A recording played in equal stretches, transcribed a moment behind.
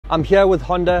I'm here with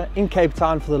Honda in Cape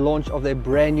Town for the launch of their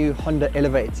brand new Honda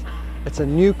Elevate. It's a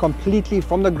new, completely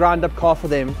from the ground up car for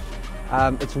them.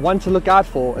 It's one to look out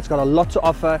for. It's got a lot to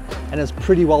offer and it's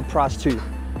pretty well priced too.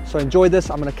 So enjoy this.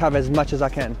 I'm going to cover as much as I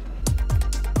can.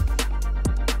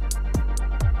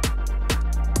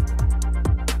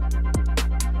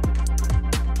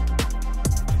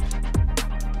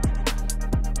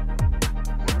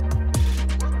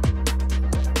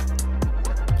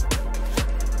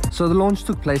 So the launch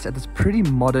took place at this pretty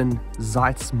modern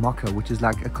Zeitz Mocker, which is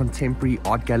like a contemporary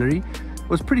art gallery. It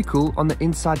was pretty cool. On the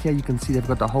inside here you can see they've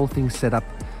got the whole thing set up,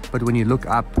 but when you look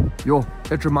up,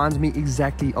 it reminds me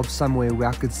exactly of somewhere where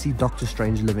I could see Doctor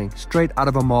Strange living, straight out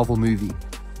of a Marvel movie.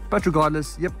 But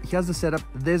regardless, yep, here's the setup,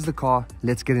 there's the car,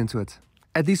 let's get into it.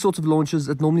 At these sorts of launches,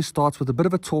 it normally starts with a bit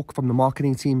of a talk from the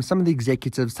marketing team, some of the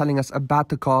executives telling us about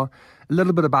the car, a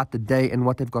little bit about the day and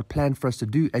what they've got planned for us to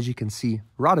do, as you can see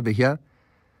right over here.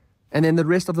 And then the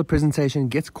rest of the presentation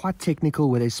gets quite technical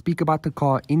where they speak about the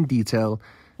car in detail,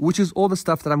 which is all the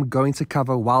stuff that I'm going to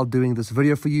cover while doing this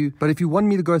video for you. But if you want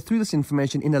me to go through this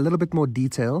information in a little bit more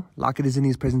detail, like it is in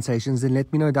these presentations, then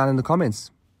let me know down in the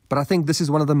comments. But I think this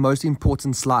is one of the most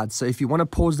important slides. So if you want to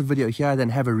pause the video here, then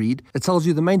have a read. It tells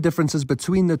you the main differences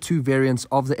between the two variants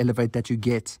of the Elevate that you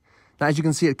get. Now, as you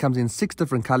can see, it comes in 6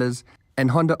 different colors.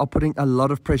 And Honda are putting a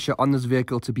lot of pressure on this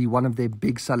vehicle to be one of their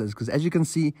big sellers, because as you can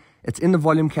see, it's in the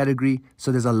volume category,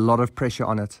 so there's a lot of pressure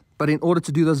on it. But in order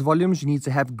to do those volumes, you need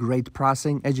to have great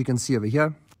pricing, as you can see over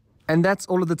here. And that's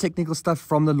all of the technical stuff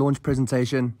from the launch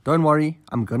presentation. Don't worry,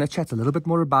 I'm going to chat a little bit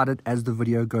more about it as the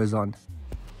video goes on.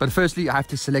 But firstly, I have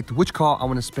to select which car I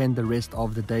want to spend the rest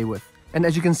of the day with. And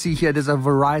as you can see here, there's a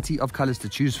variety of colors to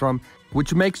choose from,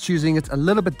 which makes choosing it a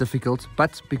little bit difficult.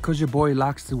 But because your boy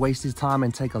likes to waste his time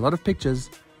and take a lot of pictures,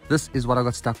 this is what I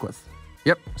got stuck with.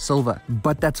 Yep, silver.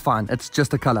 But that's fine, it's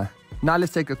just a color. Now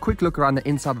let's take a quick look around the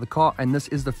inside of the car, and this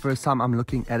is the first time I'm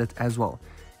looking at it as well.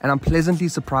 And I'm pleasantly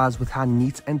surprised with how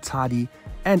neat and tidy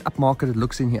and upmarket it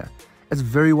looks in here. It's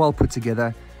very well put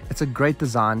together, it's a great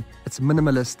design, it's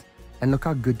minimalist, and look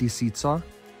how good these seats are.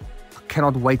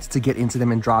 Cannot wait to get into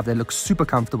them and drive. They look super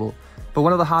comfortable. But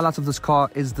one of the highlights of this car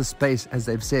is the space, as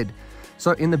they've said.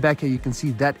 So in the back here you can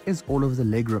see that is all of the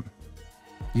legroom.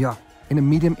 Yeah, in a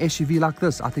medium SUV like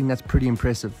this, I think that's pretty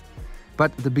impressive.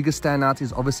 But the biggest standout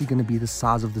is obviously going to be the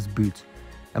size of this boot.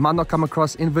 It might not come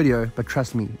across in video, but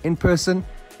trust me, in person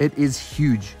it is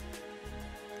huge.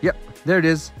 Yep, there it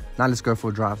is. Now let's go for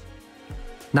a drive.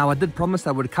 Now I did promise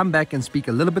I would come back and speak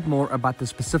a little bit more about the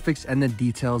specifics and the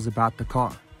details about the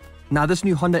car. Now this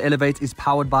new Honda Elevate is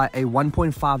powered by a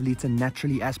 1.5 litre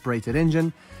naturally aspirated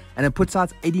engine, and it puts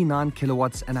out 89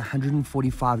 kilowatts and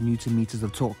 145 newton meters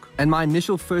of torque. And my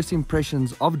initial first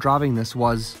impressions of driving this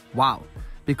was wow,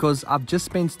 because I've just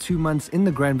spent 2 months in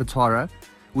the Grand Vitara,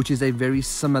 which is a very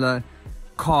similar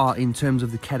car in terms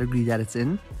of the category that it's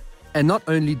in. And not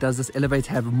only does this Elevate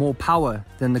have more power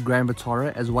than the Grand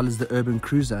Vitara as well as the Urban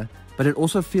Cruiser, but it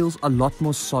also feels a lot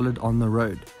more solid on the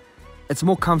road. It's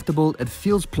more comfortable, it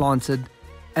feels planted,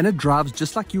 and it drives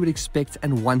just like you would expect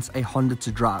and want a Honda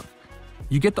to drive.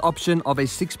 You get the option of a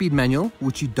 6-speed manual,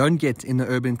 which you don't get in the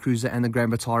Urban Cruiser and the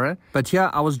Grand Vitara. But here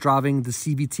I was driving the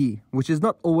CVT, which is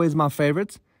not always my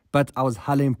favorite, but I was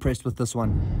highly impressed with this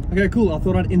one. Okay, cool. I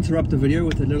thought I'd interrupt the video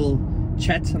with a little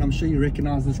chat, and I'm sure you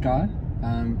recognize this guy.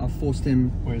 I've forced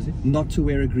him, where is he? Not to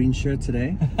wear a green shirt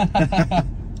today.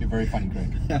 You're very funny,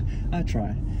 Greg. I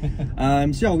try.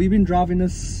 So yeah, we've been driving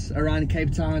this around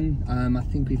Cape Town. I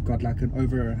think we've got like an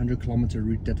over 100-kilometer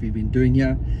route that we've been doing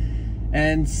here.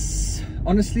 And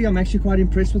honestly, I'm actually quite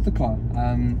impressed with the car.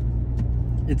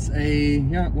 It's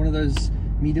one of those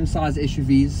medium-sized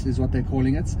SUVs is what they're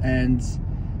calling it. And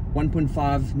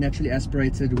 1.5 naturally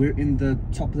aspirated. We're in the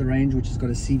top of the range, which has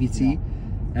got a CVT. Yeah.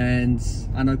 And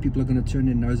I know people are going to turn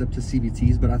their nose up to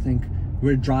CVTs, but I think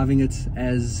we're driving it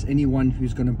as anyone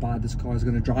who's going to buy this car is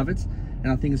going to drive it,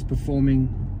 and I think it's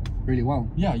performing really well.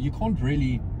 Yeah, you can't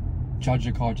really judge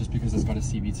a car just because it's got a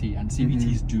CVT, and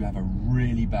CVTs do have a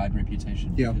really bad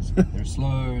reputation because they're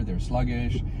slow, they're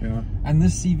sluggish, and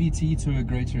this CVT to a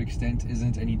greater extent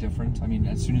isn't any different. I mean,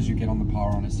 as soon as you get on the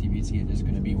power on a CVT, it is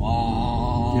going to be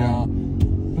wow.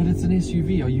 But it's an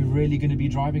SUV. Are you really going to be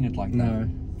driving it like that?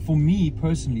 For me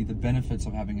personally, the benefits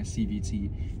of having a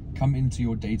CVT come into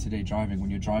your day-to-day driving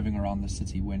when you're driving around the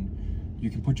city, when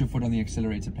you can put your foot on the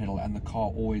accelerator pedal and the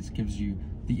car always gives you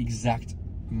the exact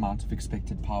amount of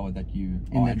expected power that you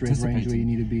in that rev range where you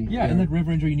need to be. In that rev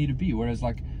range where you need to be. Whereas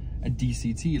like a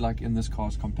DCT, like in this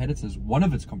car's competitors, one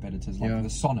of its competitors, like the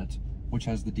Sonnet, which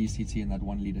has the DCT and that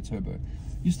 1 liter turbo.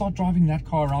 You start driving that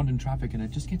car around in traffic and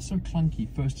it just gets so clunky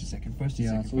first to second,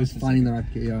 Yeah, it's always finding the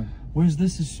right gear, yeah. Whereas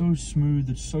this is so smooth,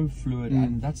 it's so fluid,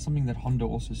 and that's something that Honda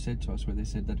also said to us, where they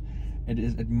said that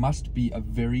it must be a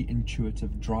very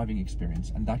intuitive driving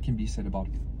experience, and that can be said about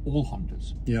all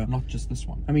Hondas, not just this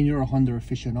one. I mean, you're a Honda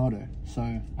aficionado, so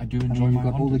I do enjoy my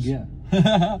got Hondas. all the gear.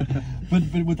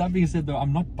 but with that being said, though,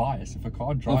 I'm not biased. If a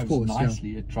car drives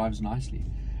nicely, it drives nicely,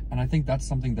 and I think that's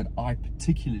something that I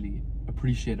particularly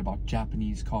appreciate about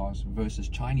Japanese cars versus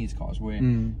Chinese cars, where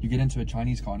you get into a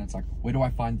Chinese car and it's like, where do I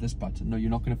find this button? No, you're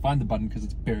not going to find the button because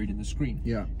it's buried in the screen.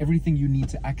 Everything you need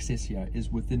to access here is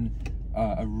within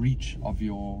a reach of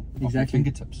your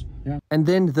fingertips. And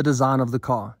then the design of the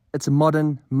car. It's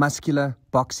modern, muscular,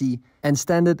 boxy, and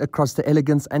standard across the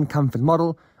elegance and comfort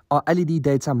model are LED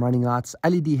daytime running lights,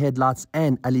 LED headlights,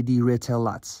 and LED rear tail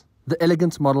lights. The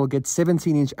elegance model gets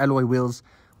 17-inch alloy wheels,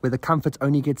 where the comfort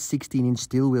only gets 16-inch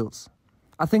steel wheels.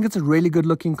 I think it's a really good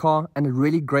looking car and a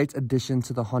really great addition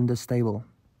to the Honda stable.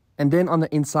 And then on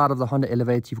the inside of the Honda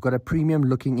Elevate, you've got a premium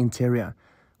looking interior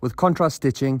with contrast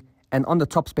stitching, and on the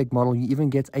top spec model, you even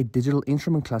get a digital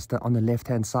instrument cluster on the left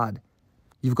hand side.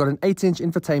 You've got an 8-inch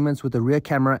infotainment with a rear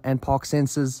camera and park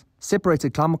sensors,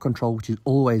 separated climate control, which is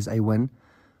always a win,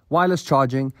 wireless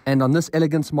charging, and on this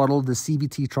elegance model, the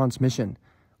CVT transmission,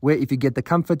 where if you get the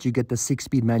comfort, you get the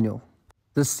 6-speed manual.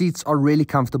 The seats are really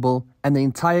comfortable, and the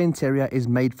entire interior is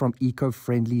made from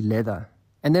eco-friendly leather.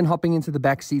 And then hopping into the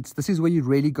back seats, this is where you're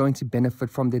really going to benefit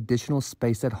from the additional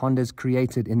space that Honda's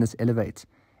created in this Elevate.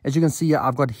 As you can see here,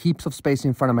 I've got heaps of space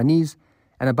in front of my knees,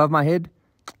 and above my head,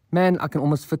 man, I can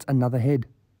almost fit another head.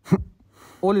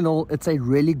 All in all, it's a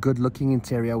really good looking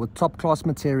interior with top class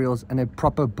materials and a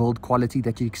proper build quality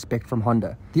that you expect from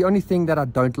Honda. The only thing that I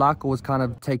don't like, or was kind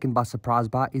of taken by surprise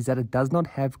by, is that it does not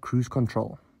have cruise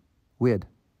control. Weird.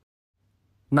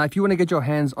 Now, if you want to get your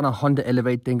hands on a Honda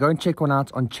Elevate, then go and check one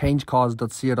out on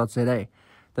changecars.co.za.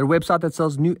 They're a website that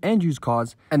sells new and used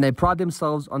cars, and they pride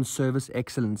themselves on service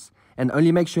excellence and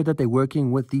only make sure that they're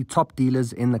working with the top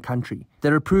dealers in the country.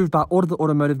 They're approved by all of the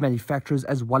automotive manufacturers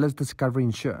as well as Discovery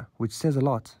Insure, which says a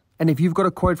lot. And if you've got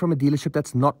a quote from a dealership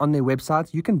that's not on their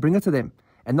website, you can bring it to them.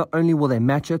 And not only will they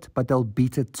match it, but they'll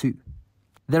beat it too.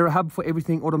 They're a hub for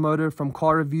everything automotive, from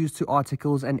car reviews to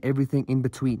articles and everything in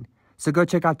between. So go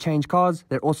check out Change Cars.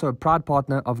 They're also a proud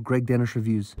partner of Greg Dennis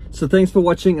Reviews. So thanks for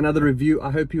watching another review. I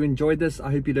hope you enjoyed this.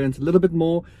 I hope you learned a little bit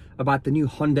more about the new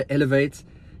Honda Elevate.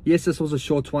 Yes, this was a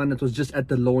short one. It was just at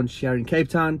the launch here in Cape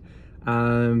Town.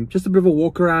 Just a bit of a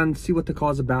walk around, see what the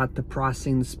car's about, the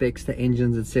pricing, the specs, the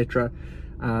engines, etc.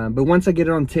 But once I get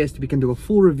it on test, we can do a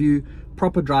full review,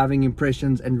 proper driving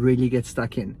impressions, and really get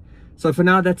stuck in. So for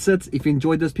now, that's it. If you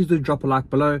enjoyed this, please do drop a like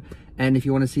below. And if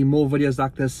you want to see more videos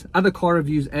like this, other car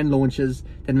reviews and launches,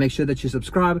 then make sure that you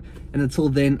subscribe. And until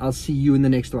then, I'll see you in the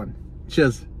next one.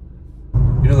 Cheers.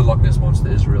 You know the Loch Ness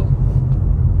Monster is real.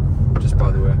 Just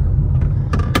by the way.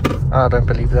 I don't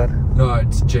believe that. No,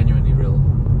 it's genuinely real.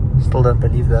 Still don't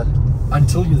believe that.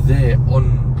 Until you're there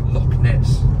on Loch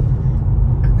Ness,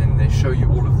 and then they show you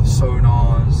all of the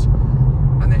sonars,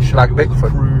 and they show like you all Bigfoot. the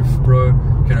proof, bro.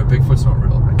 Okay, no, Bigfoot's not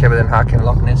real. Okay, but then how can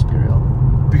Loch Ness be real?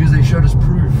 Because they showed us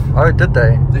proof. Oh, did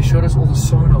they? They showed us all the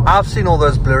sonars. I've seen all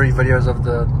those blurry videos of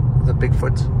the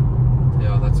Bigfoot.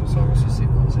 Yeah, that's also I've also seen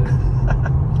that.